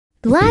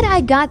Glad I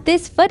got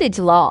this footage,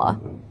 Law.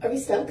 Are we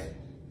stuck?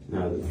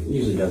 No, it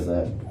usually does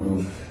that.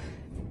 Oh,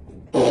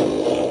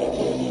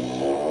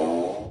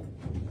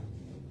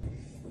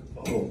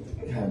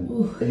 God.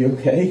 Ooh. Are you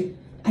okay?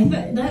 I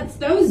thought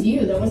that was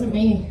you. That wasn't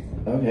me.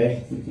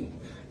 Okay.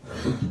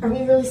 Are we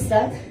really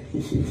stuck?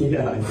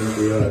 Yeah, I think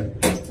we are.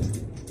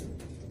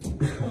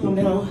 Oh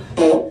no.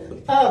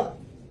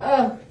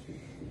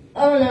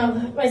 Oh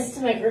no. My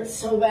stomach hurts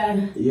so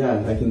bad. Yeah,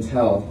 I can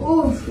tell.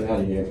 Ooh. Let's get out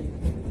of here.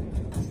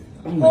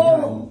 Oh my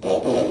God.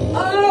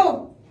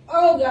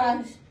 Oh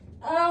gosh.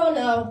 Oh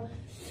no.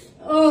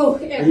 Oh.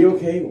 Are you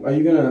okay? Are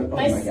you gonna? Oh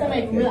my God,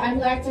 stomach. okay. I'm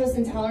lactose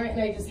intolerant,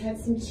 and I just had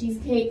some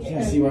cheesecake.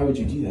 Yeah. See, why would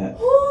you do that?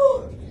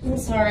 I'm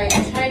sorry.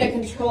 I'm trying to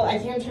control.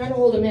 I'm trying to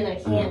hold him in. I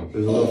can't. It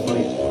was a little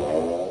funny.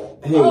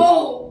 Hey,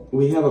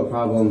 we have a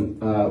problem.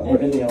 We're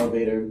in the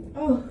elevator.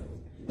 Oh.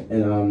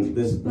 And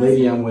this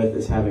lady I'm with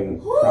is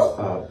having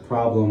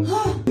problems.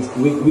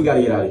 We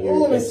gotta get out of here.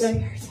 Oh, my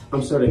stomach hurts.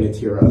 I'm starting to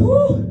tear up.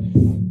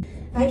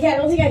 I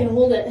don't think I can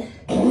hold it.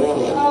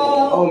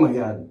 Oh my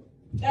God.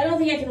 I don't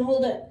think I can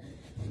hold it.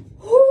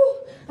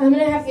 I'm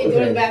gonna have to go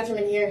to the bathroom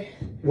in here.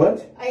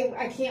 What?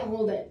 I can't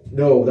hold it.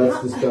 No,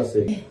 that's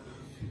disgusting.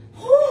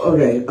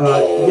 Okay,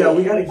 yeah,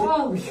 we gotta get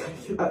out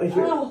of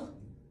here. Oh,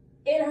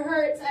 it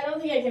hurts. I don't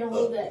think I can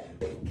hold it.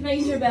 Can I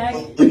use your bag?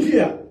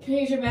 Yeah. Can I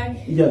use your bag?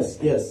 Yes,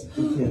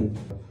 you can.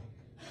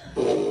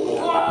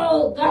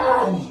 Oh,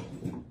 God.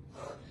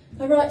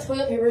 I brought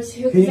toilet paper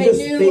too. Can you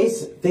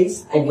just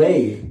face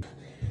away?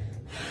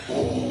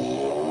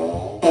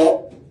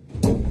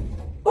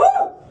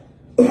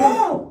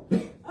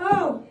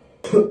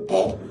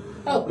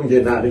 I'm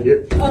getting out of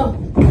here. Oh,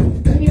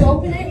 can you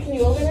open it? Can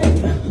you open it?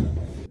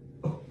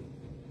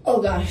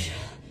 Oh gosh,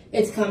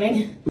 it's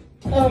coming.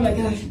 Oh my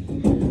gosh.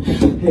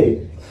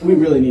 Hey, we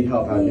really need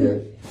help out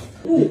here.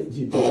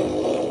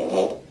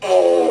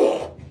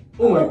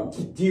 Oh my,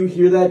 do you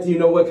hear that? Do you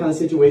know what kind of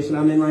situation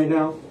I'm in right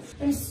now?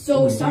 I'm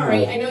so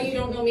sorry. I know you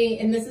don't know me,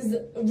 and this is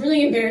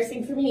really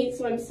embarrassing for me,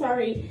 so I'm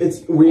sorry.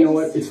 Well, you know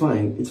what? It's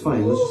fine. It's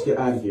fine. Let's just get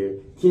out of here.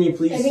 Can you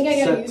please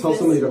tell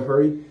somebody to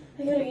hurry?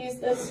 I gotta use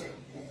this.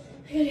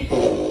 Are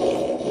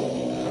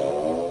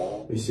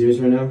you serious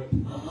right now?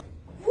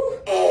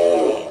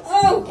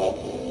 Oh!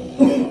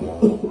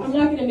 I'm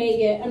not gonna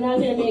make it. I'm not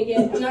gonna make it.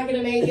 I'm not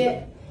gonna make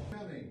it.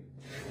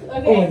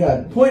 Okay. Oh my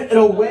God. Point it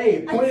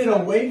away. Point it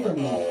away from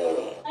me.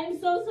 I'm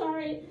so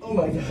sorry. Oh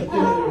my God.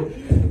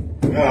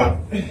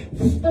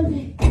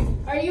 Okay.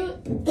 Are you...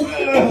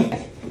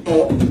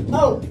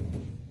 Oh,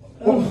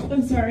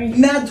 I'm sorry.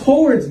 Not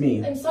towards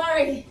me. I'm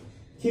sorry.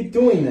 Keep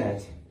doing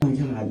that. Oh my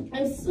God.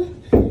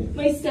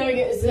 My stomach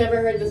has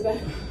never hurt this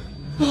bad.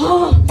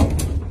 Oh,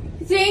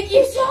 thank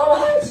you so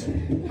much.